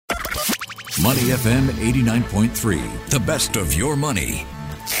Money FM 89.3, the best of your money.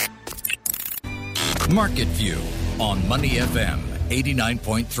 Market View on Money FM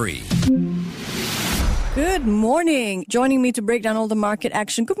 89.3. Good morning. Joining me to break down all the market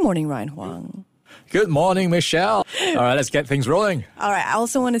action. Good morning, Ryan Huang. Good morning, Michelle. All right, let's get things rolling. All right, I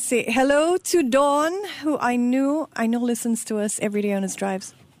also want to say hello to Dawn, who I know listens to us every day on his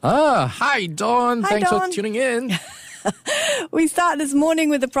drives. Hi, Dawn. Thanks Dawn. for tuning in. We start this morning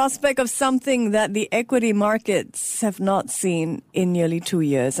with the prospect of something that the equity markets have not seen in nearly 2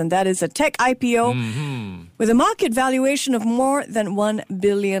 years, and that is a tech IPO with a market valuation of more than $1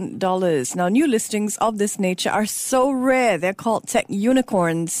 billion. Now, new listings of this nature are so rare. They're called tech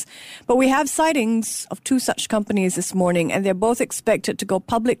unicorns. But we have sightings of two such companies this morning, and they're both expected to go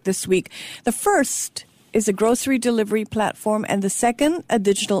public this week. The first is a grocery delivery platform, and the second, a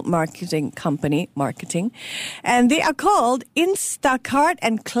digital marketing company, and they are called Instacart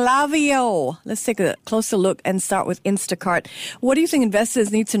and Klaviyo. Let's take a closer look and start with Instacart. What do you think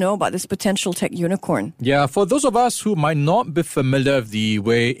investors need to know about this potential tech unicorn? Yeah, for those of us who might not be familiar with the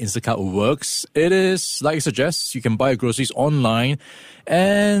way Instacart works, it is, like it suggests, you can buy groceries online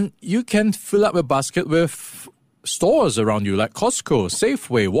and you can fill up a basket with stores around you like Costco,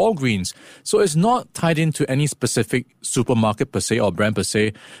 Safeway, Walgreens. So it's not tied into any specific supermarket per se or brand per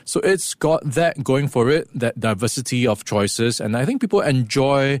se. So it's got that going for it, that diversity of choices. And I think people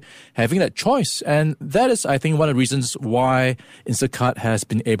enjoy having that choice. And that is, I think, one of the reasons why Instacart has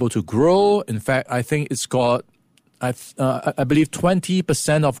been able to grow. In fact, I think it's got I believe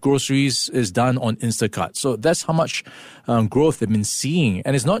 20% of groceries is done on Instacart. So that's how much growth they've been seeing.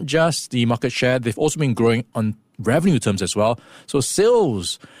 And it's not just the market share. They've also been growing on revenue terms as well. So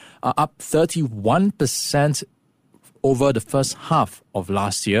sales are up 31% over the first half of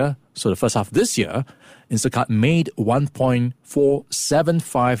last year. So the first half of this year, Instacart made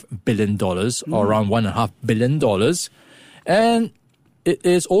 $1.475 billion, or around $1.5 billion. And it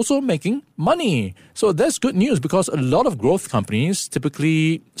is also making money. So that's good news because a lot of growth companies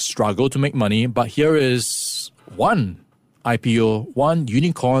typically struggle to make money. But here is one IPO, one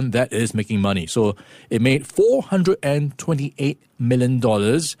unicorn that is making money. So it made $428 million.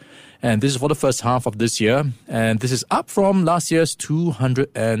 And this is for the first half of this year. And this is up from last year's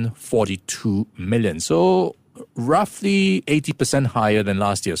 $242 million. So roughly 80% higher than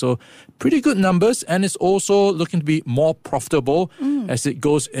last year. So pretty good numbers. And it's also looking to be more profitable as it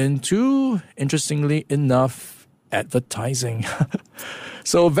goes into, interestingly enough, advertising.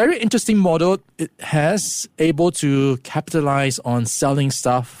 So very interesting model. It has able to capitalize on selling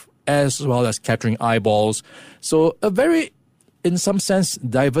stuff as well as capturing eyeballs. So a very, in some sense,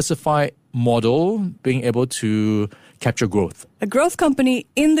 diversified model, being able to capture growth. A growth company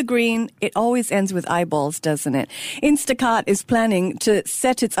in the green, it always ends with eyeballs, doesn't it? Instacart is planning to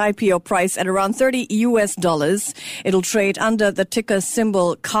set its IPO price at around $30 US. It'll trade under the ticker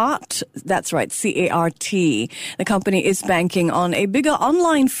symbol CART. That's right, C-A-R-T. The company is banking on a bigger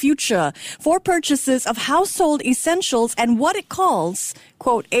online future for purchases of household essentials and what it calls,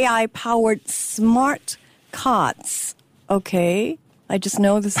 quote, AI-powered smart carts. Okay, I just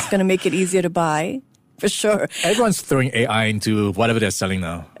know this is going to make it easier to buy. For sure. Everyone's throwing AI into whatever they're selling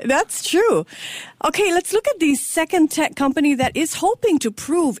now. That's true. Okay, let's look at the second tech company that is hoping to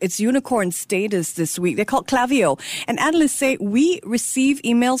prove its unicorn status this week. They're called Klaviyo. And analysts say we receive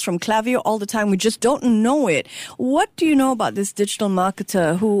emails from Klaviyo all the time. We just don't know it. What do you know about this digital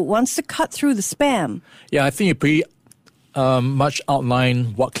marketer who wants to cut through the spam? Yeah, I think you pretty much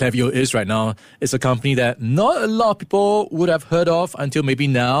outline what Klaviyo is right now. It's a company that not a lot of people would have heard of until maybe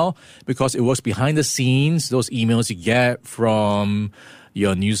now because it works behind the scenes. Those emails you get from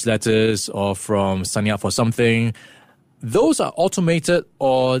your newsletters or from signing up for something, those are automated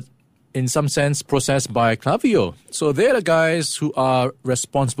or in some sense processed by Klaviyo. So they're the guys who are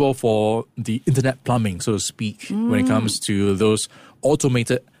responsible for the internet plumbing, so to speak, when it comes to those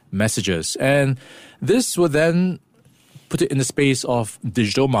automated messages. And this will then put it in the space of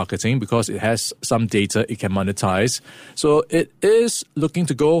digital marketing because it has some data it can monetize. So it is looking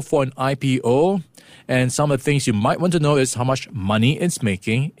to go for an IPO. And some of the things you might want to know is how much money it's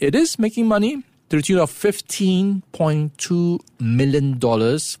making. It is making money to the tune of $15.2 million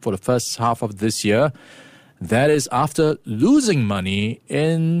for the first half of this year. That is after losing money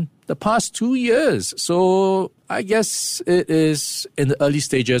in the past 2 years. So I guess it is in the early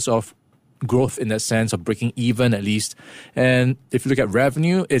stages of growth in that sense of breaking even at least. And if you look at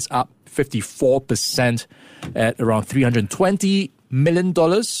revenue, it's up 54% at around $320 million.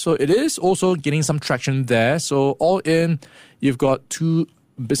 So it is also getting some traction there. So all in, you've got two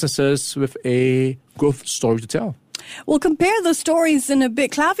businesses with a growth story to tell. We'll compare the stories in a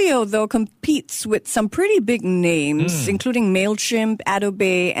bit. Klaviyo, though, competes with some pretty big names, including MailChimp,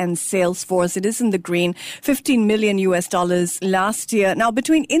 Adobe, and Salesforce. It is in the green, $15 million last year. Now,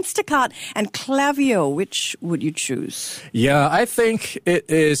 between Instacart and Klaviyo, which would you choose? Yeah, I think it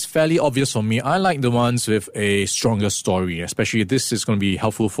is fairly obvious for me. I like the ones with a stronger story, especially this is going to be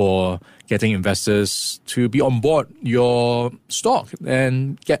helpful for getting investors to be on board your stock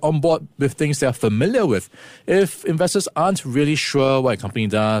and get on board with things they are familiar with. If investors aren't really sure what a company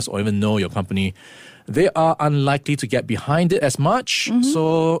does or even know your company, they are unlikely to get behind it as much.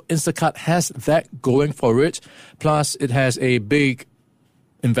 So Instacart has that going for it. Plus, it has a big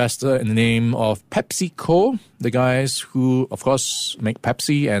investor in the name of PepsiCo, the guys who, of course, make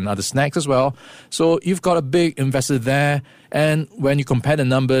Pepsi and other snacks as well. So you've got a big investor there. And when you compare the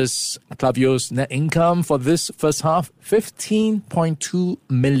numbers, Klaviyo's net income for this first half, $15.2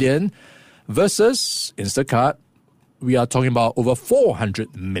 million versus Instacart, we are talking about over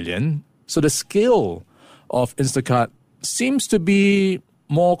 $400 million. So the scale of Instacart seems to be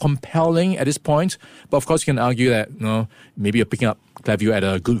more compelling at this point. But of course, you can argue that, maybe you're picking up Klaviyo at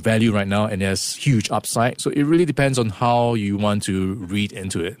a good value right now and there's huge upside. So it really depends on how you want to read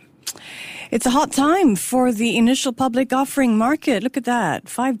into it. It's a hot time for the initial public offering market. Look at that.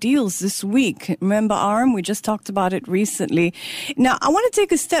 5 deals this week. Remember ARM? We just talked about it recently. Now, I want to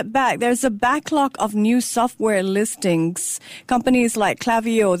take a step back. There's a backlog of new software listings, companies like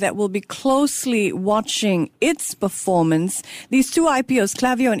Klaviyo that will be closely watching its performance. These two IPOs,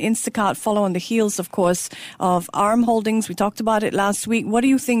 Klaviyo and Instacart, follow on the heels, of course, of ARM Holdings. We talked about it last week. What do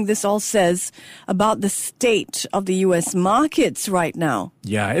you think this all says about the state of the U.S. markets right now?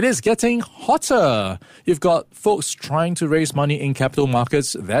 Yeah, it is getting hotter. You've got folks trying to raise money in capital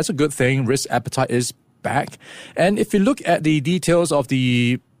markets. That's a good thing. Risk appetite is back. And if you look at the details of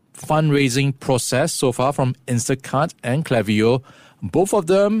the fundraising process so far from Instacart and Klaviyo, both of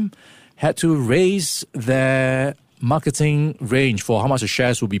them had to raise their marketing range for how much the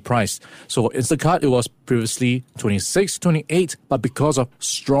shares will be priced. So for Instacart, it was previously 26, 28, but because of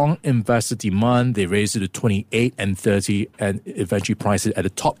strong investor demand, they raised it to 28 and 30 and eventually priced it at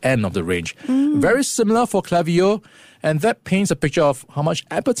the top end of the range. Very similar for Klaviyo, and that paints a picture of how much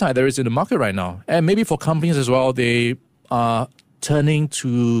appetite there is in the market right now. And maybe for companies as well, they are turning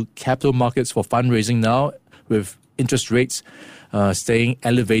to capital markets for fundraising now with interest rates staying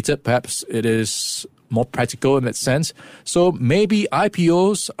elevated. Perhaps it is more practical in that sense. So maybe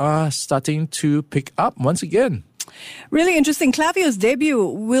IPOs are starting to pick up once again. Really interesting. Klaviyo's debut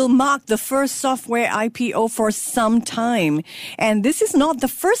will mark the first software IPO for some time. And this is not the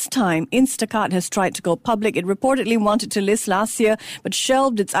first time Instacart has tried to go public. It reportedly wanted to list last year, but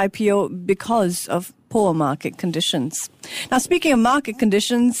shelved its IPO because of poor market conditions. Now, speaking of market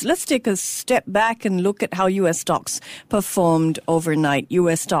conditions, let's take a step back and look at how U.S. stocks performed overnight.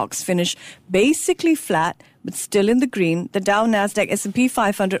 U.S. stocks finished basically flat, but still in the green. The Dow, Nasdaq, S&P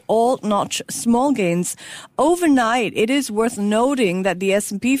 500 all notch small gains. Overnight, it is worth noting that the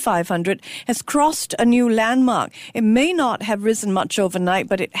S&P 500 has crossed a new landmark. It may not have risen much overnight,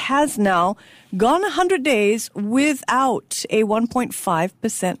 but it has now gone 100 days without a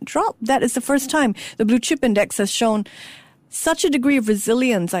 1.5% drop. That is the first time the blue chip index has shown such a degree of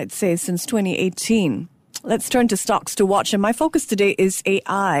resilience, I'd say, since 2018. Let's turn to stocks to watch. And my focus today is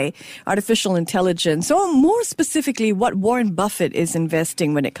AI, artificial intelligence, or more specifically, what Warren Buffett is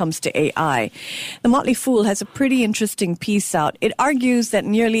investing when it comes to AI. The Motley Fool has a pretty interesting piece out. It argues that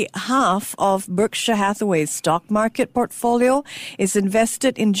nearly half of Berkshire Hathaway's stock market portfolio is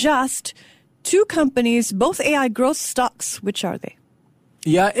invested in just 2 companies, both AI growth stocks. Which are they?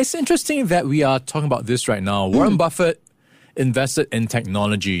 Yeah, it's interesting that we are talking about this right now. Warren Buffett invested in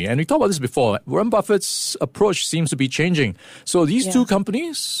technology. And we talked about this before. Warren Buffett's approach seems to be changing. So these 2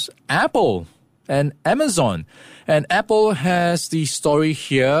 companies, Apple and Amazon. And Apple has the story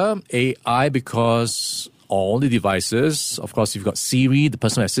here, AI, because all the devices, of course, you've got Siri, the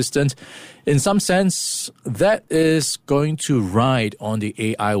personal assistant. In some sense, that is going to ride on the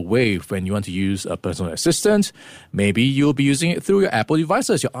AI wave when you want to use a personal assistant. Maybe you'll be using it through your Apple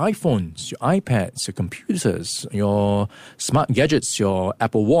devices, your iPhones, your iPads, your computers, your smart gadgets, your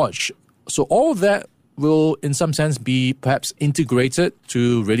Apple Watch. So all of that will, in some sense, be perhaps integrated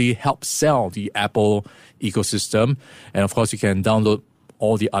to really help sell the Apple ecosystem. And of course, you can download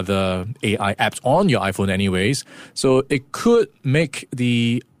all the other AI apps on your iPhone anyways. So it could make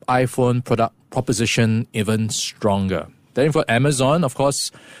the iPhone product proposition even stronger. Then you've got Amazon, of course,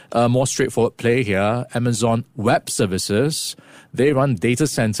 a more straightforward play here. Amazon Web Services, they run data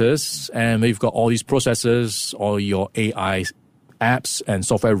centers, and we've got all these processors, all your AI apps and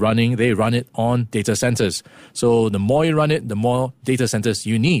software running, they run it on data centers. So the more you run it, the more data centers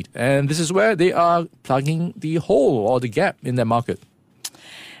you need. And this is where they are plugging the hole or the gap in their market.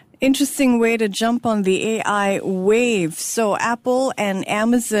 Interesting way to jump on the AI wave. So Apple and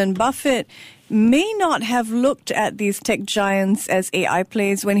Amazon, Buffett may not have looked at these tech giants as AI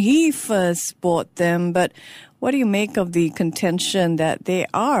plays when he first bought them, but what do you make of the contention that they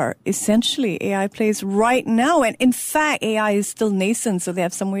are essentially AI plays right now? And in fact, AI is still nascent, so they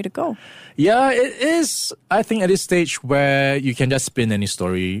have some way to go. Yeah, it is, I think, at this stage where you can just spin any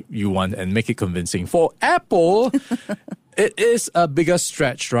story you want and make it convincing. For Apple, it is a bigger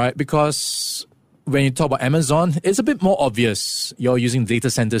stretch, right? Because when you talk about Amazon, it's a bit more obvious you're using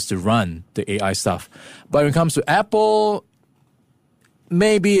data centers to run the AI stuff. But when it comes to Apple,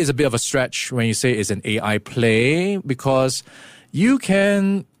 maybe it's a bit of a stretch when you say it's an AI play, because you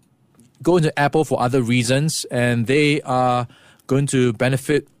can go into Apple for other reasons and they are going to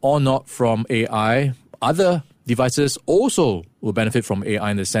benefit or not from AI. Other devices also will benefit from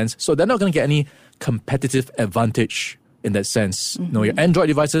AI in the sense. So they're not going to get any competitive advantage in that sense. Mm-hmm. You know, your Android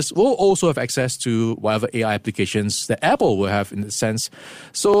devices will also have access to whatever AI applications that Apple will have in that sense.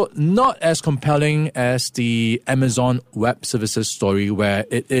 So not as compelling as the Amazon Web Services story, where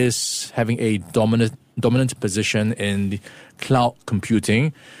it is having a dominant position in the cloud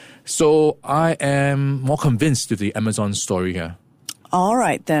computing. So I am more convinced with the Amazon story here. All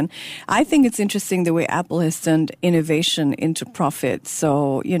right, then. I think it's interesting the way Apple has turned innovation into profit.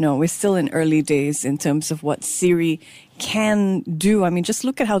 So, you know, we're still in early days in terms of what Siri can do. I mean, just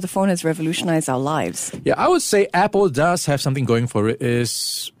look at how the phone has revolutionized our lives. Yeah, I would say Apple does have something going for it,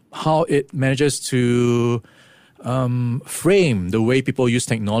 is how it manages to frame the way people use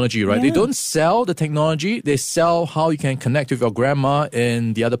technology, right? Yeah. They don't sell the technology. They sell how you can connect with your grandma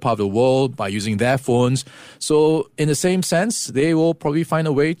in the other part of the world by using their phones. So in the same sense, they will probably find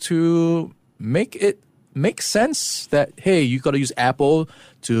a way to make it make sense that, hey, you got to use Apple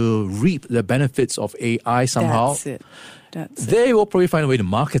to reap the benefits of AI somehow. That's it. They will probably find a way to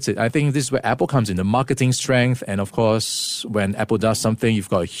market it. I think this is where Apple comes in, the marketing strength. And of course, when Apple does something, you've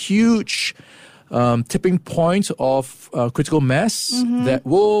got a huge tipping point of critical mass that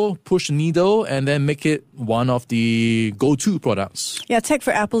will push the needle and then make it one of the go-to products. Yeah, tech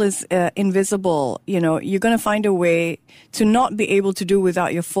for Apple is invisible. You know, you're going to find a way to not be able to do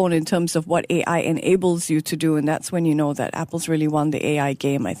without your phone in terms of what AI enables you to do. And that's when you know that Apple's really won the AI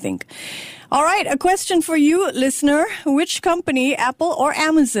game, I think. All right, a question for you, listener. Which company, Apple or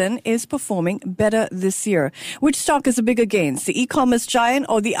Amazon, is performing better this year? Which stock is a bigger gains, the e-commerce giant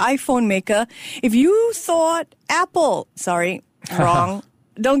or the iPhone maker? If you thought Apple, wrong.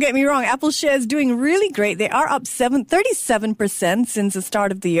 Don't get me wrong, Apple shares doing really great. They are up 37% since the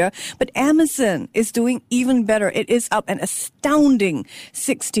start of the year. But Amazon is doing even better. It is up an astounding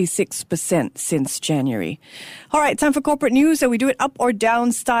 66% since January. All right, time for corporate news. So we do it up or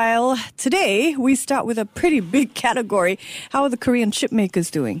down style. Today, we start with a pretty big category. How are the Korean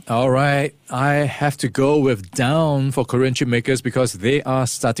chipmakers doing? All right, I have to go with down for Korean chipmakers because they are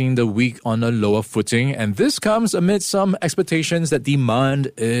starting the week on a lower footing. And this comes amid some expectations that demand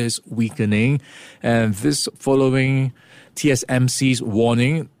is weakening, and this following TSMC's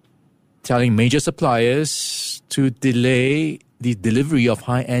warning telling major suppliers to delay the delivery of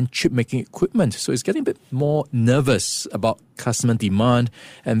high-end chip-making equipment. So it's getting a bit more nervous about customer demand,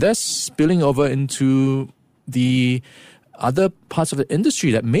 and that's spilling over into the other parts of the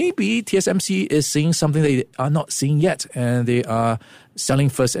industry that maybe TSMC is seeing something they are not seeing yet, and they are selling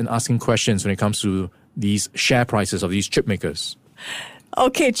first and asking questions when it comes to these share prices of these chip makers.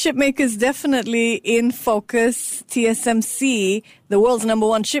 Okay, chip makers definitely in focus. TSMC, the world's number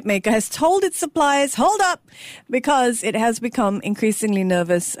one chip maker, has told its suppliers, hold up, because it has become increasingly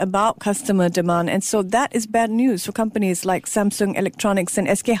nervous about customer demand. And so that is bad news for companies like Samsung Electronics and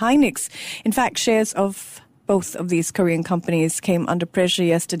SK Hynix. In fact, shares of both of these Korean companies came under pressure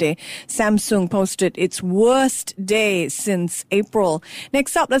yesterday. Samsung posted its worst day since April.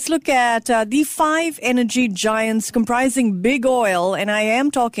 Next up, let's look at the 5 energy giants comprising big oil. And I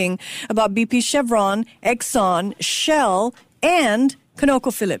am talking about BP, Chevron, Exxon, Shell, and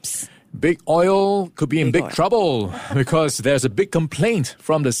ConocoPhillips. Big oil could be in big trouble because there's a big complaint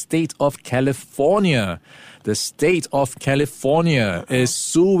from the state of California. The state of California is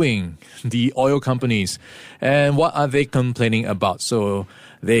suing the oil companies. And what are they complaining about? So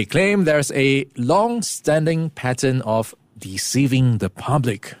they claim there's a long-standing pattern of deceiving the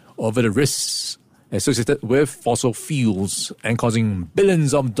public over the risks associated with fossil fuels and causing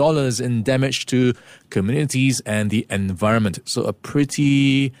billions of dollars in damage to communities and the environment. So a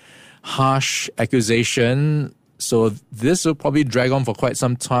pretty harsh accusation So this will probably drag on for quite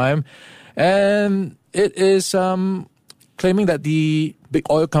some time. And it is claiming that the big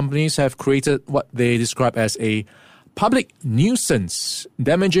oil companies have created what they describe as a public nuisance,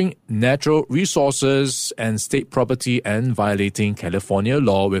 damaging natural resources and state property and violating California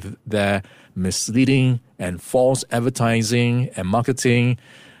law with their misleading and false advertising and marketing.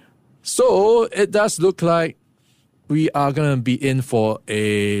 So it does look like we are going to be in for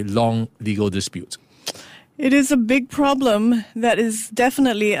a long legal dispute. It is a big problem that is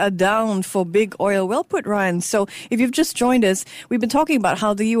definitely a down for big oil. Well put, Ryan. So if you've just joined us, we've been talking about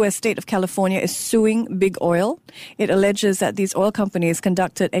how the U.S. state of California is suing big oil. It alleges that these oil companies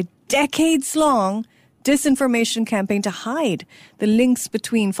conducted a decades-long disinformation campaign to hide the links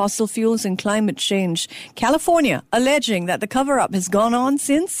between fossil fuels and climate change. California alleging that the cover-up has gone on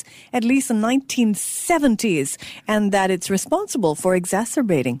since at least the 1970s and that it's responsible for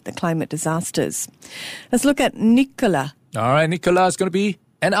exacerbating the climate disasters. Let's look at Nikola. All right, Nikola is going to be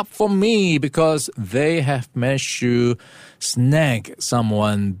an up for me because they have managed to snag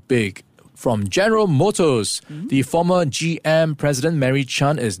someone big. From General Motors, the former GM president Mary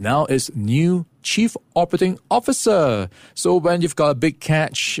Chan is now its new chief operating officer. So when you've got a big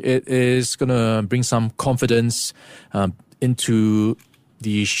catch, it is going to bring some confidence into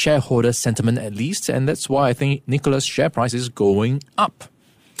the shareholder sentiment at least. And that's why I think Nikola's share price is going up.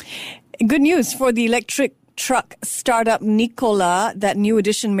 Good news for the electric truck startup Nikola, that new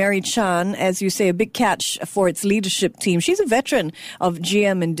addition Mary Chan, as you say, a big catch for its leadership team. She's a veteran of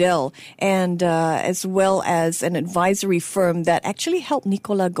GM and Dell, and as well as an advisory firm that actually helped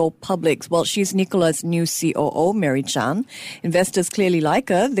Nikola go public. Well, she's Nikola's new COO, Mary Chan. Investors clearly like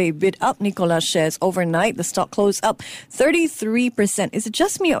her. They bid up Nikola's shares overnight. The stock closed up 33%. Is it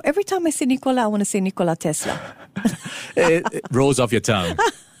just me? Or every time I say Nikola, I want to say Nikola Tesla. It rolls off your tongue.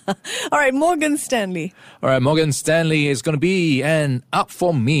 All right, Morgan Stanley. All right, Morgan Stanley is going to be an up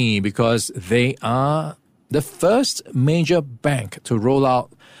for me because they are the first major bank to roll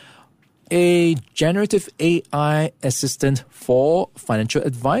out a generative AI assistant for financial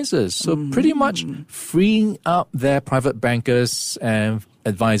advisors. So pretty much freeing up their private bankers and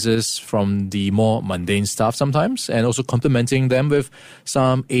advisors from the more mundane stuff sometimes, and also complementing them with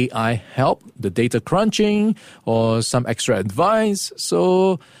some AI help, the data crunching or some extra advice.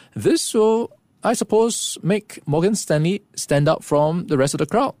 So this will, I suppose, make Morgan Stanley stand out from the rest of the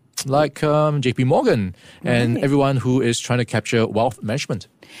crowd, like JP Morgan and everyone who is trying to capture wealth management.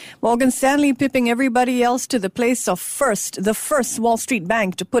 Morgan Stanley pipping everybody else to the place of the first Wall Street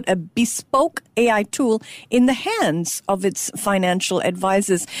bank to put a bespoke AI tool in the hands of its financial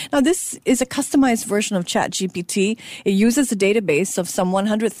advisors. Now, this is a customized version of ChatGPT. It uses a database of some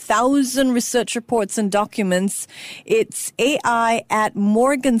 100,000 research reports and documents. It's AI at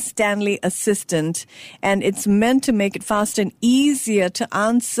Morgan Stanley Assistant, and it's meant to make it faster and easier to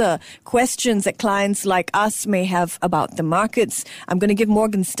answer questions that clients like us may have about the markets. I'm going to give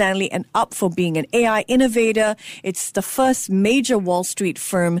Morgan Stanley an up for being an AI innovator. It's the first major Wall Street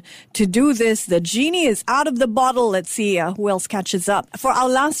firm to do this. The genie is out of the bottle. Let's see who else catches up. For our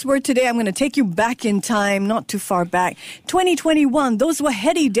last word today, I'm going to take you back in time, not too far back. 2021, those were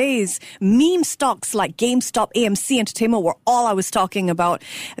heady days. Meme stocks like GameStop, AMC Entertainment were all I was talking about.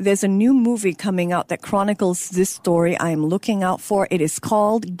 There's a new movie coming out that chronicles this story I am looking out for. It is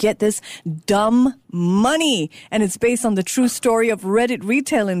called, get this, Dumb Money. And it's based on the true story of Reddit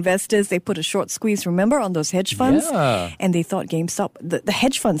retail investors. They put a short squeeze, remember, on those hedge funds? Yeah. And they thought GameStop, the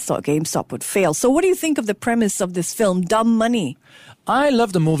hedge funds thought GameStop would fail. So what do you think of the premise of this film, Dumb Money? I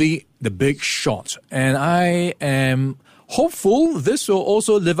love the movie The Big Short, and I am hopeful this will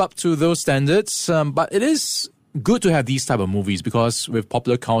also live up to those standards. But it is good to have these type of movies because with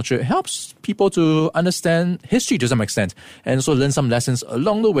popular culture, it helps people to understand history to some extent and also learn some lessons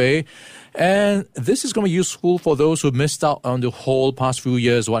along the way. And this is going to be useful for those who missed out on the whole past few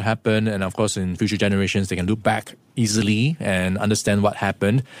years, what happened. And of course, in future generations, they can look back easily and understand what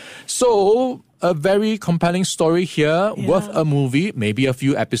happened. So a very compelling story here, worth a movie, maybe a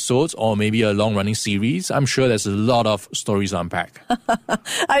few episodes or maybe a long-running series. I'm sure there's a lot of stories to unpack.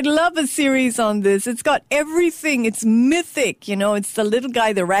 I'd love a series on this. It's got everything. It's mythic. You know, it's the little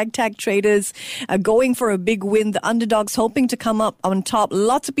guy, the ragtag traders going for a big win, the underdogs hoping to come up on top.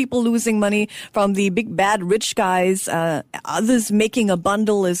 Lots of people losing money from the big bad rich guys, others making a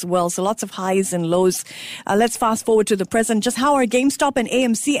bundle as well. So lots of highs and lows. Let's fast forward to the present. Just how are GameStop and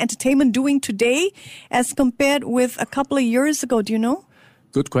AMC Entertainment doing today as compared with a couple of years ago? Do you know?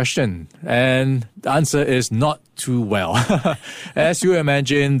 Good question. And the answer is not too well. As you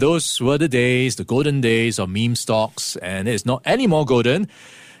imagine, those were the days, the golden days of meme stocks, and it's not any more golden.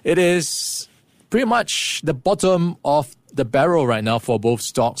 It is pretty much the bottom of the barrel right now for both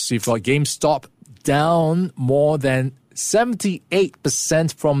stocks. You've got GameStop down more than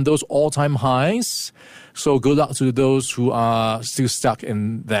 78% from those all-time highs. So good luck to those who are still stuck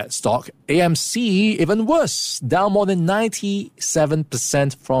in that stock. AMC, even worse, down more than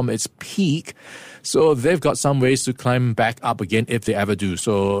 97% from its peak. So they've got some ways to climb back up again if they ever do.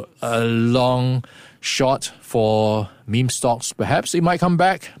 So a long shot for meme stocks. Perhaps it might come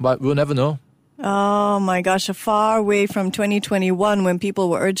back, but we'll never know. Oh my gosh, a far way from 2021 when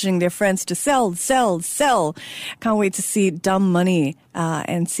people were urging their friends to sell, sell, sell. Can't wait to see Dumb Money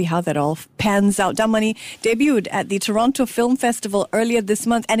and see how that all pans out. Dumb Money debuted at the Toronto Film Festival earlier this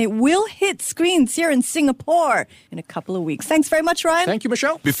month, and it will hit screens here in Singapore in a couple of weeks. Thanks very much, Ryan. Thank you,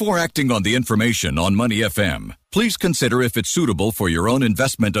 Michelle. Before acting on the information on Money FM, please consider if it's suitable for your own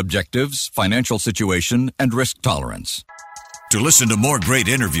investment objectives, financial situation, and risk tolerance. To listen to more great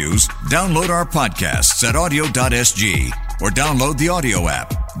interviews, download our podcasts at audio.sg or download the audio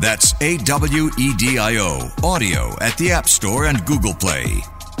app. That's AWEDIO, audio at the App Store and Google Play.